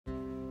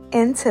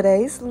In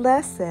today's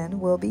lesson,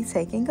 we'll be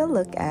taking a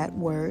look at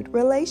word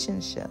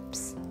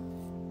relationships.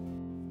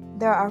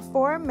 There are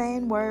four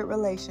main word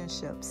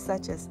relationships,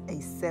 such as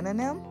a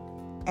synonym,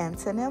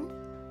 antonym,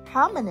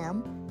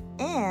 homonym,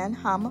 and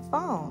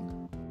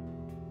homophone.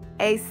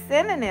 A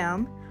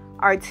synonym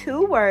are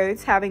two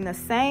words having the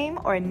same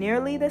or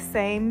nearly the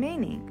same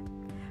meaning.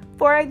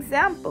 For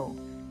example,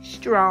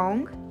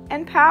 strong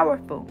and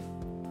powerful,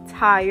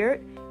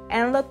 tired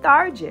and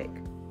lethargic,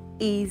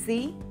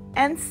 easy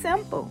and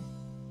simple.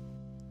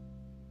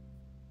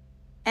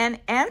 An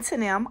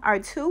antonym are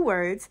two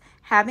words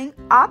having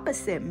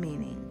opposite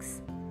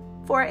meanings.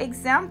 For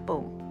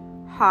example,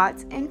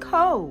 hot and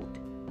cold,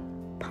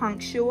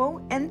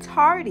 punctual and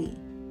tardy,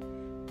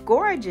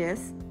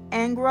 gorgeous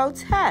and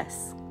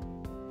grotesque.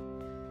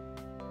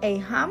 A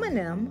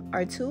homonym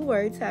are two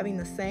words having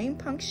the same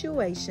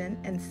punctuation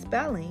and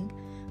spelling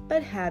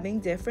but having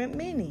different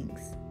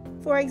meanings.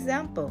 For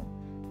example,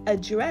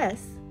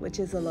 address, which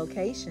is a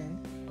location,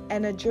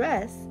 and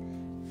address,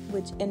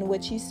 in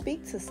which you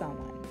speak to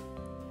someone.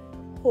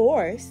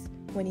 Horse,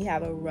 when you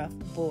have a rough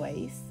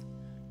voice,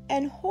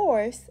 and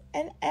horse,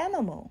 an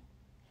animal.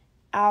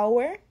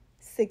 Hour,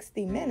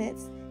 60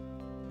 minutes,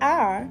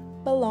 hour,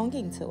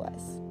 belonging to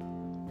us.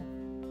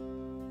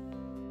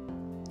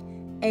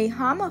 A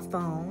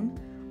homophone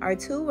are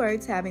two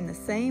words having the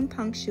same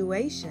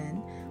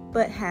punctuation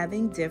but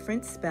having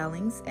different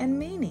spellings and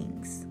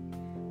meanings.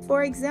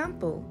 For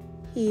example,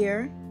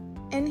 here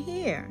and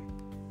here,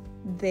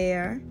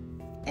 there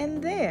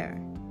and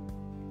there,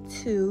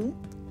 two,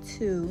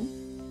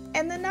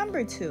 and the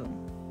number 2.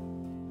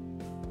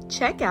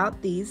 Check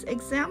out these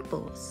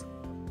examples.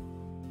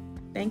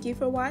 Thank you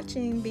for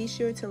watching. Be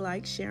sure to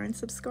like, share, and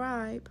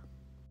subscribe.